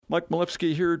Mike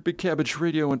Malevsky here at Big Cabbage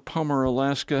Radio in Palmer,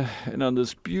 Alaska. And on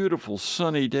this beautiful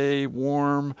sunny day,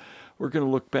 warm, we're going to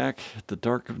look back at the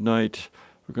dark of night.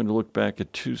 We're going to look back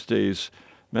at Tuesday's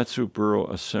Mat-Su Borough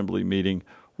Assembly meeting.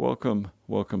 Welcome,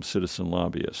 citizen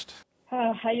lobbyist.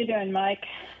 How you doing, Mike?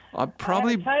 I have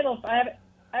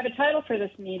a title for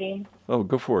this meeting. Oh,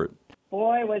 go for it.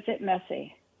 Boy, was it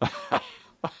messy.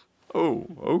 Oh,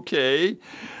 okay.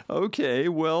 Okay,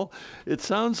 well, it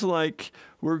sounds like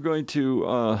we're going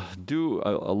to do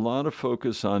a lot of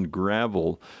focus on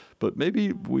gravel, but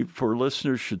maybe we, for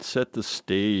listeners, should set the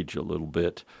stage a little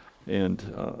bit. And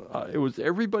it was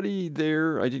everybody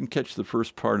there. I didn't catch the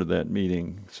first part of that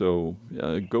meeting, so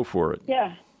go for it.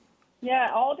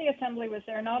 Yeah, all the assembly was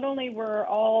there. Not only were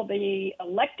all the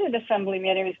elected assembly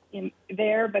members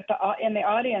there, but in the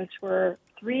audience were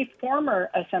 3 former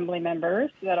assembly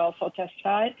members that also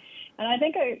testified, and I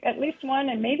think at least one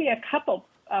and maybe a couple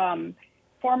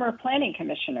former planning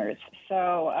commissioners.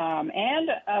 So, and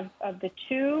of the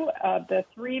 2 of the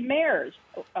 3 mayors,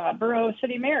 borough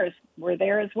city mayors, were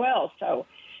there as well. So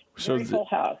very full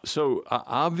house. So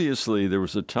obviously there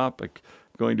was a topic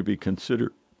going to be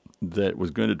considered that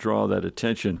was going to draw that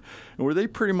attention. And were they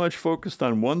pretty much focused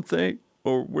on one thing,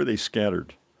 or were they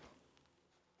scattered?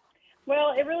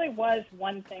 Well, it really was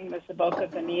one thing was the bulk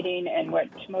of the meeting and what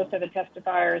most of the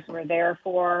testifiers were there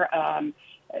for.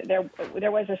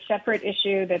 There was a separate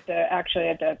issue that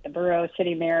the borough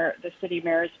city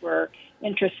mayors were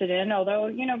interested in,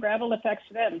 although, gravel affects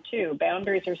them too.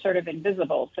 Boundaries are sort of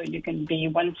invisible, so you can be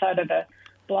one side of the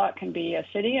block can be a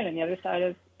city and on the other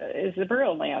side is the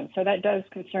borough land. So that does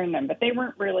concern them, but they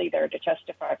weren't really there to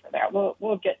testify for that.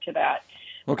 We'll get to that.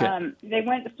 Okay. They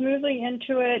went smoothly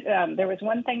into it. There was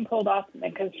one thing pulled off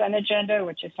the consent agenda,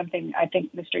 which is something I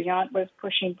think Mr. Yount was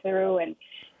pushing through,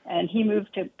 and he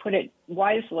moved to put it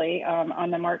wisely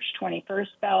on the March 21st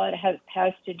ballot.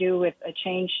 Has to do with a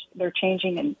change. They're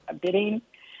changing in a bidding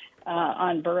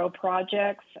on borough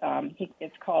projects.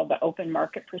 It's called the open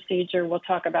market procedure. We'll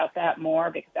talk about that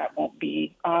more because that won't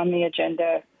be on the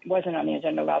agenda. It wasn't on the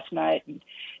agenda last night and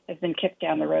has been kicked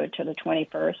down the road to the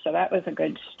 21st. So that was a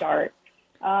good start.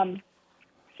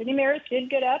 City mayors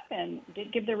did get up and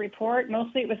did give the report.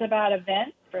 Mostly it was about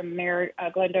events from Mayor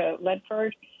Glenda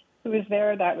Ledford, who was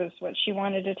there. That was what she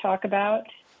wanted to talk about.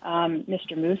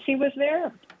 Mr. Moosey was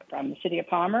there from the city of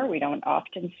Palmer. We don't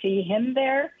often see him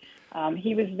there.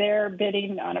 He was there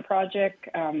bidding on a project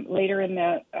later in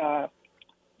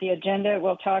the agenda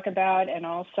we'll talk about, and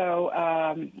also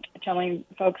telling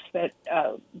folks that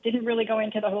didn't really go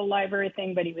into the whole library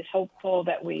thing, but he was hopeful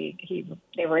that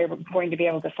they were going to be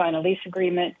able to sign a lease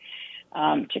agreement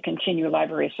to continue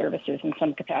library services in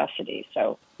some capacity.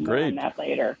 So more on that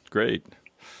later. Great.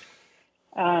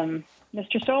 Mr.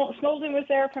 Smolden was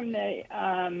there from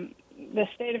the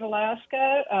state of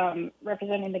Alaska,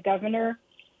 representing the governor.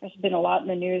 There's been a lot in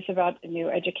the news about the new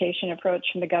education approach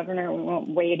from the governor. We won't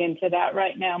wade into that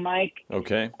right now, Mike.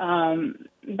 Okay.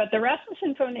 But the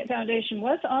Rasmussen Foundation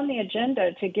was on the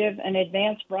agenda to give an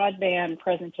advanced broadband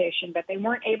presentation, but they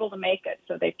weren't able to make it,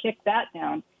 so they kicked that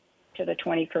down to the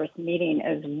 21st meeting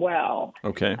as well.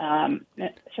 Okay.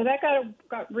 So that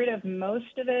got rid of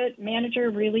most of it. Manager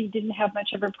really didn't have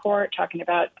much of a report, talking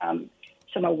about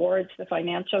some awards the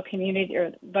financial community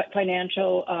or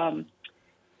financial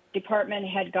department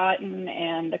had gotten,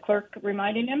 and the clerk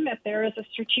reminding him that there is a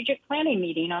strategic planning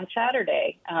meeting on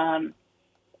Saturday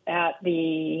at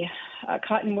the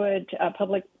Cottonwood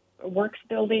Public Works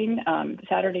Building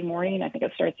Saturday morning. I think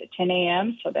it starts at 10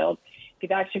 a.m., so they'll be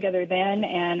back together then.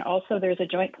 And also there's a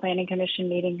joint planning commission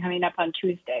meeting coming up on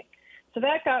Tuesday. So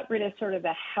that got rid of sort of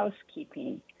the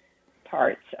housekeeping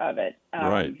parts of it.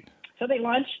 Right. So they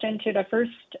launched into the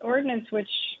first ordinance, which,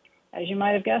 as you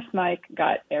might have guessed, Mike,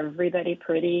 got everybody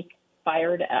pretty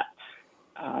fired up.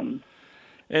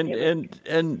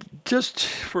 And just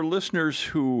for listeners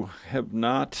who have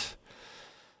not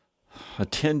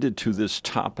attended to this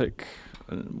topic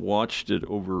and watched it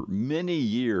over many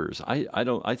years,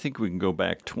 I think we can go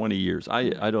back 20 years.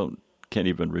 Can't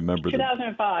even remember.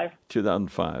 2005.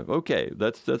 2005. Okay,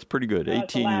 that's pretty good.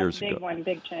 18 years ago.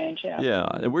 Big change. Yeah. Yeah,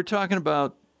 and we're talking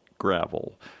about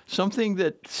gravel, something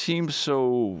that seems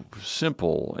so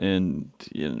simple and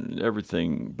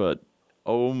everything, but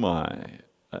oh my,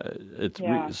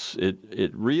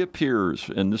 it reappears,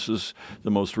 and this is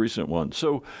the most recent one.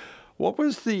 So, what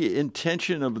was the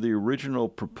intention of the original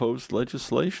proposed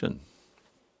legislation?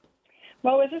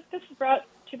 Well, this was brought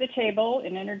to the table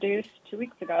and introduced 2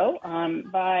 weeks ago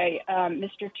by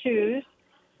Mr. Tews.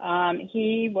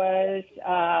 He was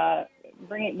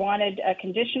wanted a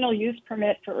conditional use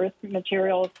permit for earth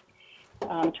materials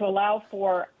to allow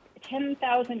for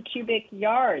 10,000 cubic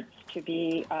yards to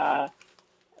be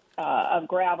of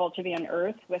gravel to be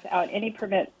unearthed without any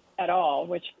permit at all,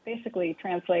 which basically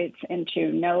translates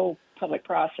into no public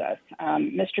process.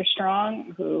 Mr.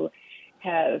 Strong, who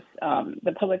has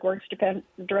the Public Works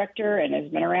Director and has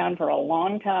been around for a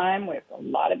long time with a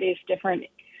lot of these different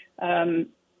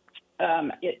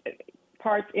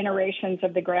iterations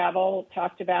of the gravel,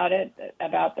 talked about it,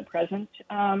 about the present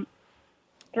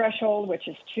threshold, which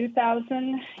is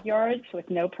 2,000 yards with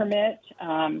no permit.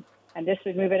 And this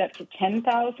would move it up to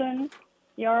 10,000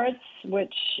 yards,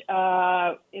 which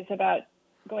is about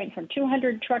going from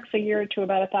 200 trucks a year to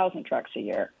about 1,000 trucks a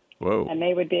year. Whoa. And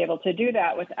they would be able to do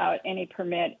that without any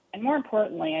permit. And more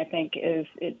importantly, I think, is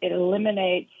it would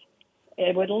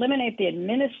eliminate the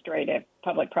administrative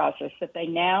public process that they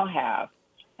now have.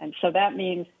 And so that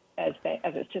means, as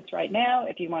it sits right now,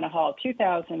 if you want to haul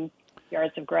 2,000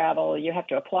 yards of gravel, you have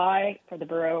to apply for the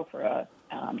borough for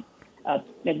an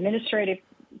administrative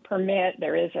permit.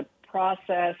 There is a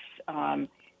process.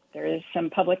 There is some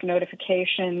public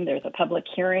notification. There's a public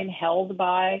hearing held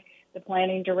by the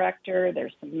planning director.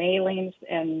 There's some mailings,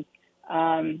 and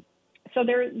so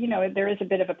there is a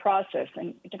bit of a process.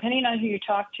 And depending on who you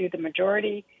talk to, the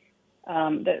majority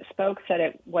that spoke said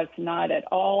it was not at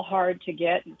all hard to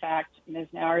get. In fact, Ms.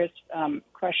 Nowers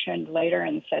questioned later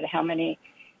and said, "How many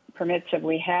permits have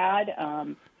we had?"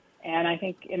 And I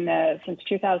think since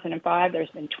 2005, there's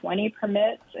been 20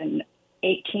 permits, and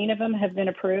 18 of them have been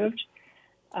approved.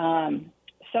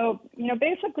 So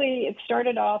basically, it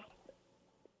started off.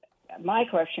 My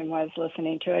question was,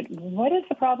 listening to it, what is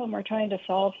the problem we're trying to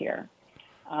solve here?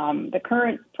 The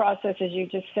current process, as you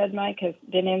just said, Mike, has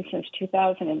been in since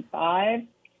 2005.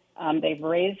 They've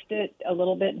raised it a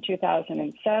little bit in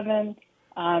 2007.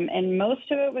 And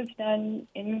most of it was done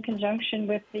in conjunction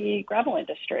with the gravel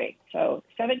industry. So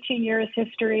 17 years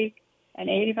history, and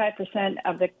 85%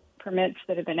 of the permits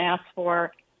that have been asked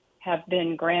for have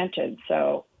been granted.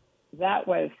 So that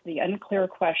was the unclear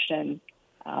question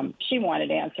she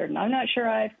wanted answered. And I'm not sure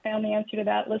I found the answer to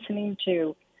that listening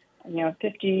to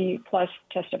 50-plus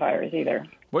testifiers either.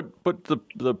 But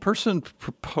the person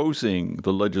proposing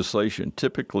the legislation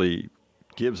typically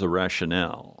gives a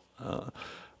rationale.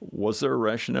 Was there a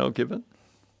rationale given?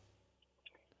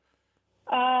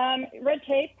 Red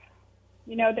tape.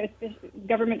 That the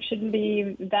government shouldn't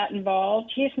be that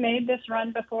involved. He's made this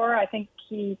run before. I think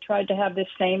he tried to have this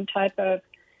same type of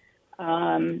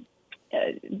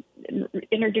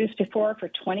introduced before for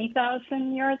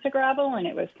 20,000 yards of gravel, and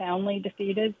it was soundly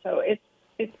defeated. So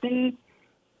it's been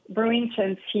brewing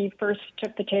since he first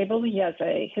took the table. He has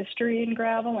a history in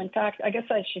gravel. In fact, I guess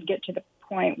I should get to the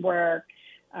point where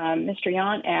Mr.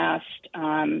 Yount asked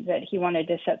that he wanted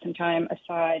to set some time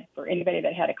aside for anybody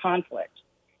that had a conflict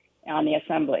on the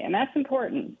assembly. And that's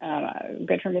important.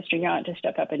 Good for Mr. Yount to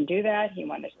step up and do that. He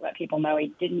wanted to let people know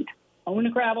he didn't own a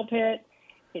gravel pit.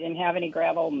 He didn't have any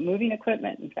gravel moving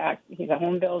equipment. In fact, he's a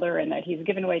home builder, and that he's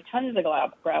given away tons of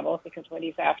gravel because what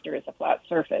he's after is a flat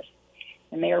surface.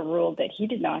 The mayor ruled that he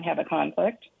did not have a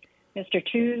conflict. Mr.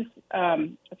 Tooze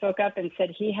spoke up and said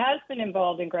he has been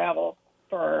involved in gravel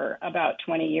for about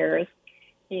 20 years.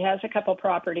 He has a couple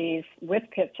properties with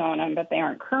pits on them, but they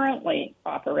aren't currently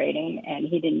operating, and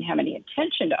he didn't have any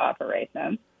intention to operate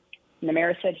them. And the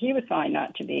mayor said he was fine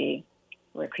not to be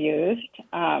recused.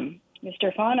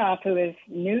 Mr. Fonoff, who is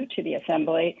new to the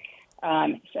assembly,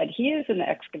 said he is in the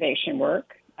excavation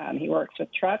work. He works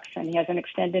with trucks, and he has an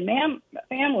extended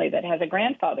family that has a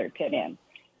grandfathered pit in.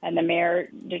 And the mayor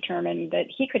determined that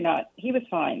he was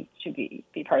fine to be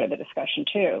part of the discussion,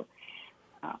 too.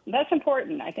 That's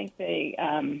important. I think the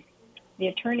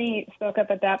attorney spoke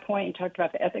up at that point and talked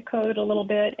about the ethic code a little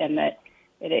bit, and that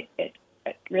it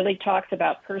really talks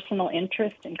about personal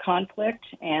interest and conflict,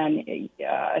 and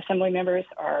assembly members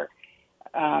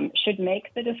should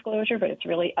make the disclosure, but it's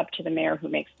really up to the mayor who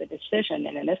makes the decision.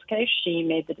 And in this case, she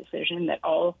made the decision that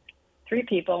all three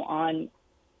people on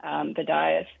the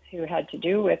dais who had to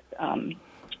do with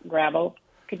gravel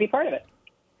could be part of it.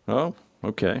 Oh,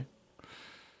 okay.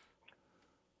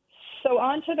 So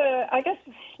on to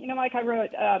Mike, I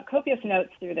wrote copious notes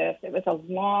through this. It was a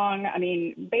long,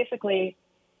 basically,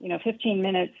 15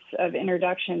 minutes of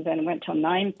introductions, and went till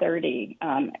 9:30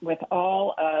 with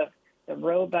all of the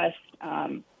robust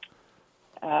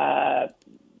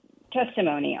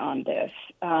testimony on this.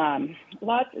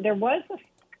 There was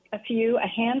a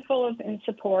handful of in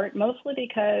support, mostly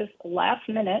because last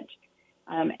minute,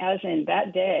 as in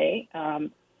that day,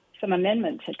 some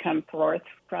amendments had come forth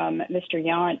from Mr.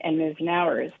 Yount and Ms.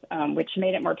 Nowers, which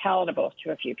made it more palatable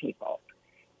to a few people.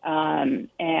 And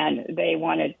they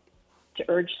wanted to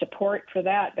urge support for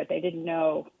that, but they didn't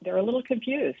know. They were a little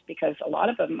confused because a lot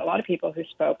of people who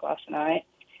spoke last night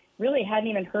really hadn't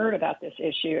even heard about this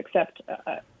issue, except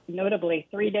notably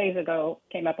 3 days ago,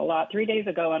 came up a lot. 3 days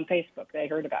ago on Facebook, they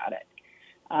heard about it.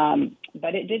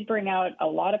 But it did bring out a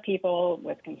lot of people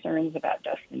with concerns about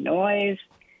dust and noise,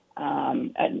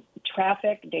 and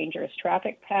traffic, dangerous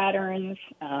traffic patterns.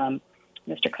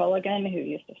 Mr. Culligan, who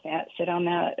used to sit on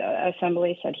that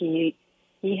assembly, said he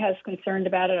has concerned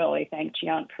about it. He thanked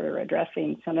Yount for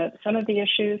addressing some of the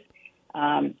issues.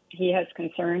 He has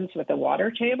concerns with the water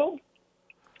table.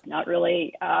 Not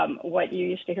really what you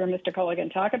used to hear Mr.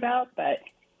 Culligan talk about, but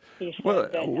he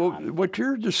said that... what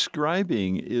you're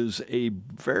describing is a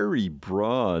very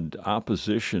broad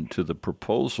opposition to the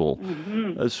proposal.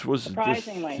 Mm-hmm.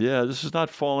 Surprisingly. This is not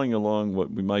falling along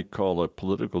what we might call a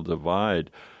political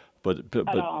divide,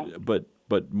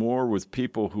 but more with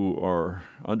people who are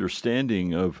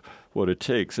understanding of what it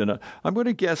takes. And I'm going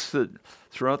to guess that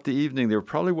throughout the evening there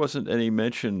probably wasn't any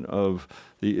mention of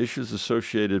the issues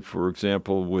associated, for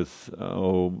example, with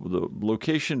the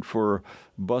location for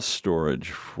bus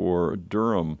storage for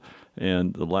Durham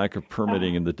and the lack of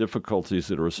permitting and the difficulties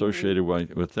that are associated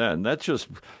with that. And that's just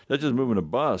moving a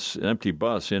bus, an empty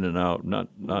bus, in and out, not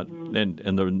and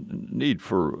the need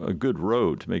for a good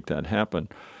road to make that happen.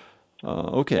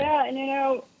 Okay. Yeah, and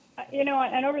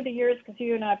and over the years, because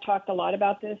you and I have talked a lot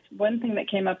about this, one thing that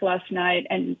came up last night,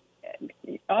 and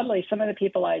oddly, some of the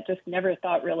people I just never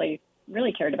thought really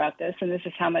cared about this, and this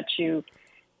is how much you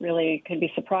really could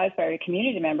be surprised by a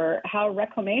community member, how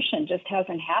reclamation just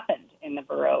hasn't happened in the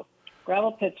borough.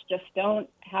 Gravel pits just don't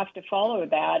have to follow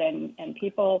that, and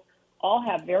people all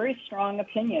have very strong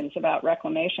opinions about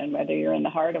reclamation, whether you're in the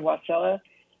heart of Wasilla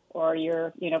or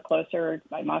you're, closer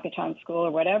by Mokatown School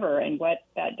or whatever, and what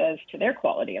that does to their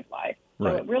quality of life.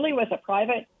 Right. So it really was a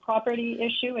private property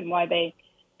issue, and why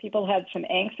people had some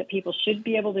angst that people should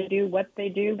be able to do what they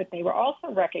do, but they were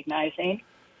also recognizing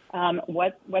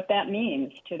what that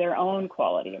means to their own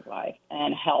quality of life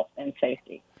and health and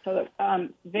safety. So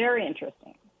very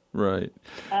interesting. Right.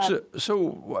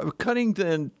 So cutting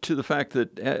then to the fact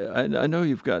that I know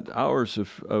you've got hours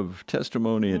of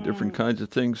testimony and different kinds of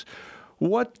things.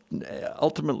 What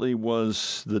ultimately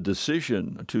was the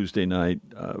decision Tuesday night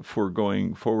for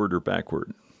going forward or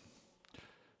backward?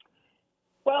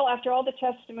 Well, after all the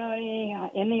testimony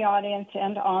in the audience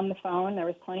and on the phone, there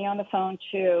was plenty on the phone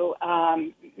too.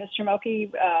 Mr.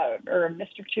 Moki or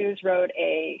Mr. Tooze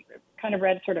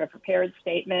read sort of a prepared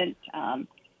statement,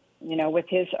 with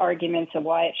his arguments of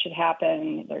why it should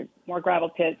happen. There are more gravel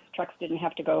pits. Trucks didn't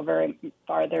have to go very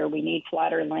farther. We need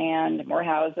flatter land, more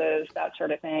houses, that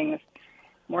sort of things.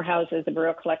 More houses, the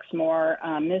borough collects more.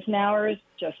 Ms. Nowers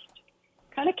just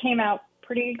kind of came out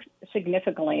pretty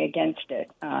significantly against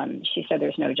it. She said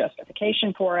there's no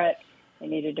justification for it. They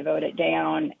needed to vote it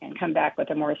down and come back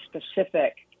with a more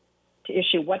specific to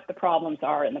issue what the problems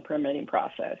are in the permitting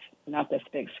process, not this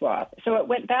big swap. So it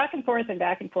went back and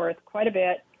forth quite a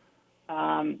bit.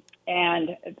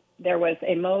 And there was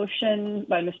a motion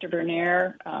by Mr.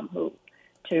 Bernier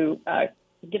to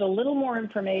get a little more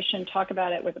information, talk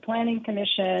about it with the Planning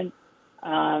Commission,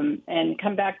 and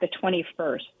come back the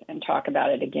 21st and talk about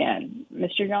it again.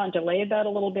 Mr. Yount delayed that a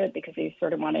little bit because he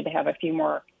sort of wanted to have a few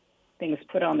more things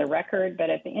put on the record. But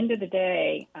at the end of the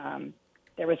day,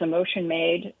 there was a motion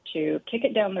made to kick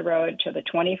it down the road to the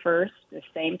 21st, the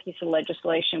same piece of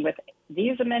legislation with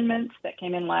these amendments that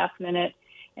came in last minute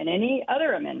and any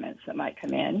other amendments that might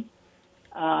come in,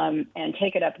 and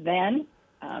take it up then.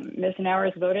 Ms.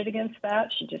 Nowers voted against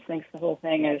that. She just thinks the whole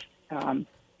thing is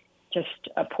just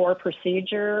a poor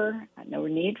procedure, no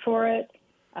need for it.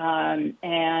 And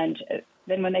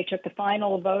then when they took the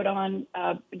final vote on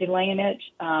delaying it,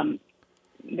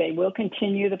 they will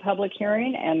continue the public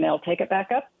hearing, and they'll take it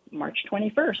back up March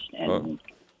 21st. And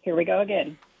here we go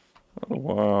again. Oh,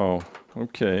 wow.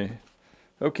 Okay.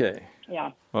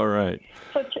 Yeah. All right.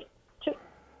 So do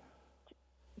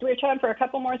we have time for a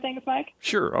couple more things, Mike?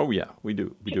 Sure. Oh, yeah, we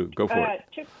do. Go for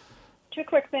it. Two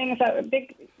quick things.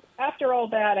 After all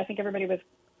that, I think everybody was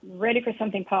ready for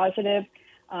something positive.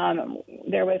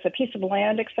 There was a piece of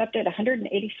land accepted,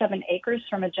 187 acres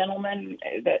from a gentleman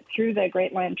that through the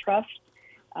Great Land Trust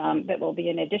that will be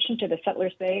in addition to the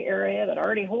Settlers Bay area that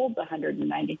already holds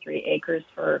 193 acres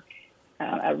for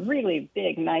a really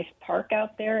big, nice park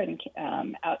out there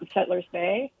out in Settlers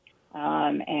Bay.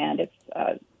 And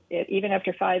it's even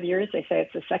after 5 years, they say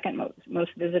it's the second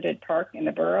most visited park in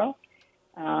the borough.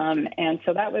 And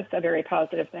so that was a very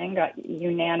positive thing, got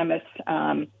unanimous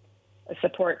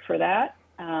support for that.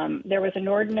 There was an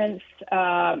ordinance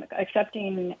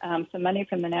accepting some money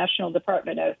from the National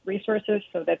Department of Resources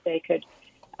so that they could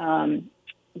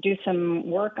do some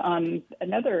work on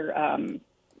another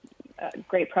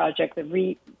great project, is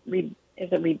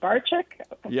it Rebarchik?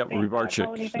 Yeah,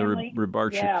 Rebarchik, the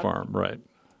Rebarchik farm, right.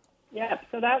 Yeah,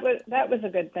 so that was a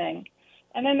good thing.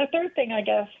 And then the third thing, I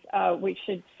guess, we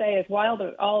should say is while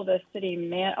all the city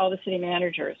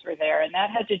managers were there, and that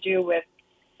had to do with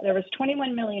there was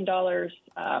 $21 million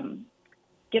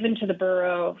given to the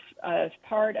borough as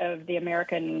part of the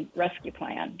American Rescue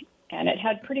Plan, and it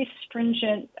had pretty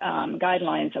stringent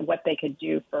guidelines of what they could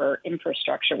do for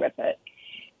infrastructure with it.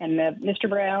 And Mr.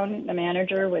 Brown, the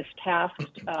manager, was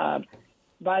tasked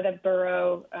by the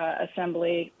borough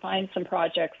assembly find some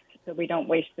projects so we don't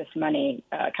waste this money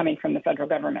coming from the federal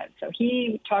government. So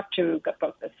he talked to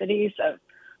both the cities of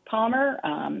Palmer,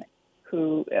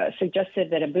 who suggested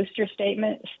that a booster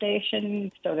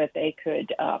station so that they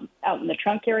could, out in the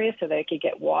trunk area, so they could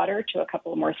get water to a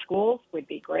couple more schools would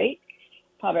be great.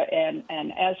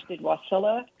 And as did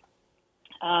Wasilla.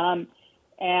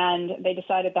 And they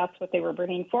decided that's what they were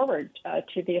bringing forward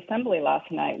to the assembly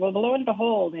last night. Well, lo and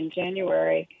behold, in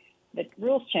January, the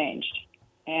rules changed.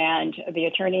 And the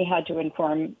attorney had to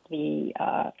inform the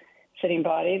sitting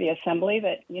body, the assembly,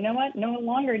 that, you know what, no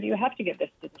longer do you have to give this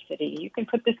to the city. You can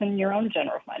put this in your own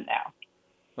general fund now.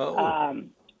 Oh.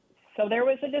 So there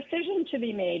was a decision to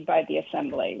be made by the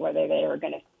assembly whether they were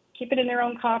going to keep it in their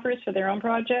own coffers for their own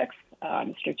projects.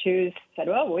 Mr. Tews said,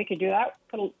 well, we could do that,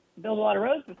 build a lot of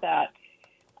roads with that.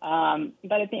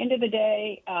 But at the end of the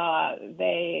day,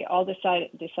 they all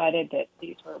decided that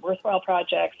these were worthwhile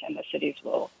projects and the cities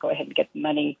will go ahead and get the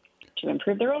money to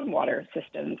improve their own water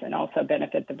systems and also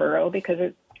benefit the borough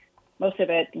because most of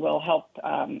it will help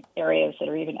areas that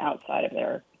are even outside of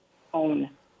their own.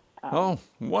 Oh,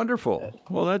 wonderful.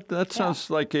 Well, that sounds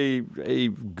like a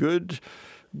good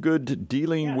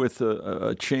dealing with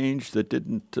a change that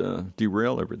didn't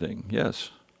derail everything.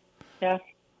 Yes. Yeah.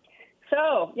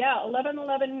 So,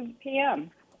 11:11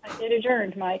 p.m. I did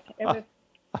adjourned, Mike. It was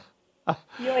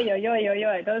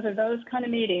yo. Those are those kind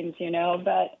of meetings,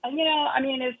 But, I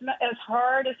mean, as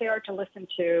hard as they are to listen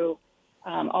to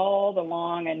all the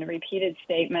long and repeated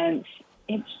statements,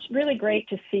 it's really great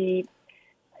to see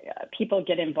people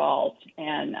get involved.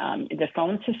 And the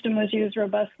phone system was used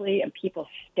robustly, and people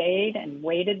stayed and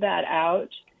waited that out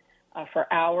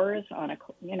for hours on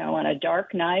a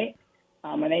dark night.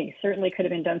 When they certainly could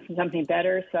have been done something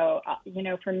better. So,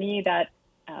 for me, that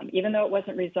even though it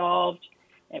wasn't resolved,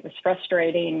 it was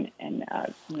frustrating, and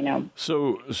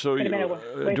So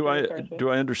do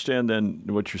I understand then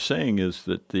what you're saying is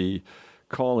that the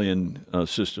call-in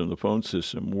system, the phone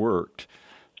system, worked,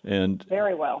 and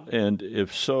very well. And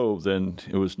if so, then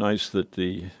it was nice that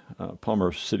the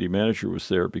Palmer city manager was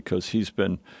there because he's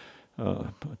been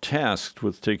tasked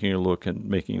with taking a look and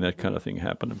making that kind of thing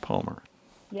happen in Palmer.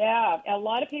 Yeah, a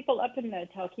lot of people up in the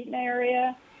Talkeetna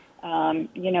area,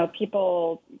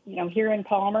 people, here in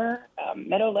Palmer,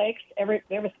 Meadow Lakes,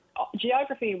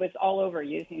 geography was all over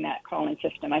using that calling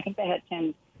system. I think they had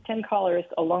 10 callers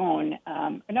alone.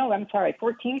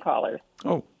 14 callers.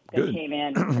 Oh, that good. Came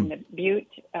in from the Butte,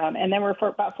 and there were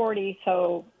about 40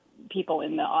 so people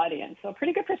in the audience. So a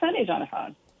pretty good percentage on the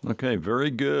phone. Okay,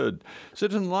 very good.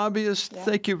 Citizen Lobbyist,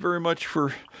 Thank you very much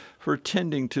for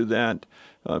attending to that,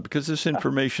 because this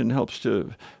information helps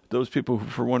to those people who,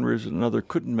 for one reason or another,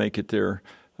 couldn't make it there,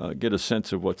 get a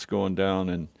sense of what's going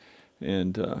down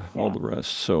and all the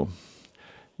rest. So,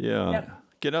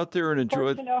 get out there and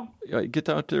enjoy. Get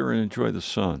out there and enjoy the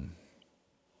sun.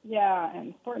 Yeah, and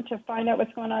it's important to find out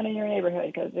what's going on in your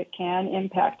neighborhood because it can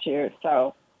impact you.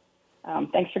 So,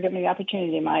 thanks for giving me the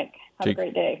opportunity, Mike. Have a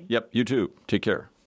great day. Yep, you too. Take care.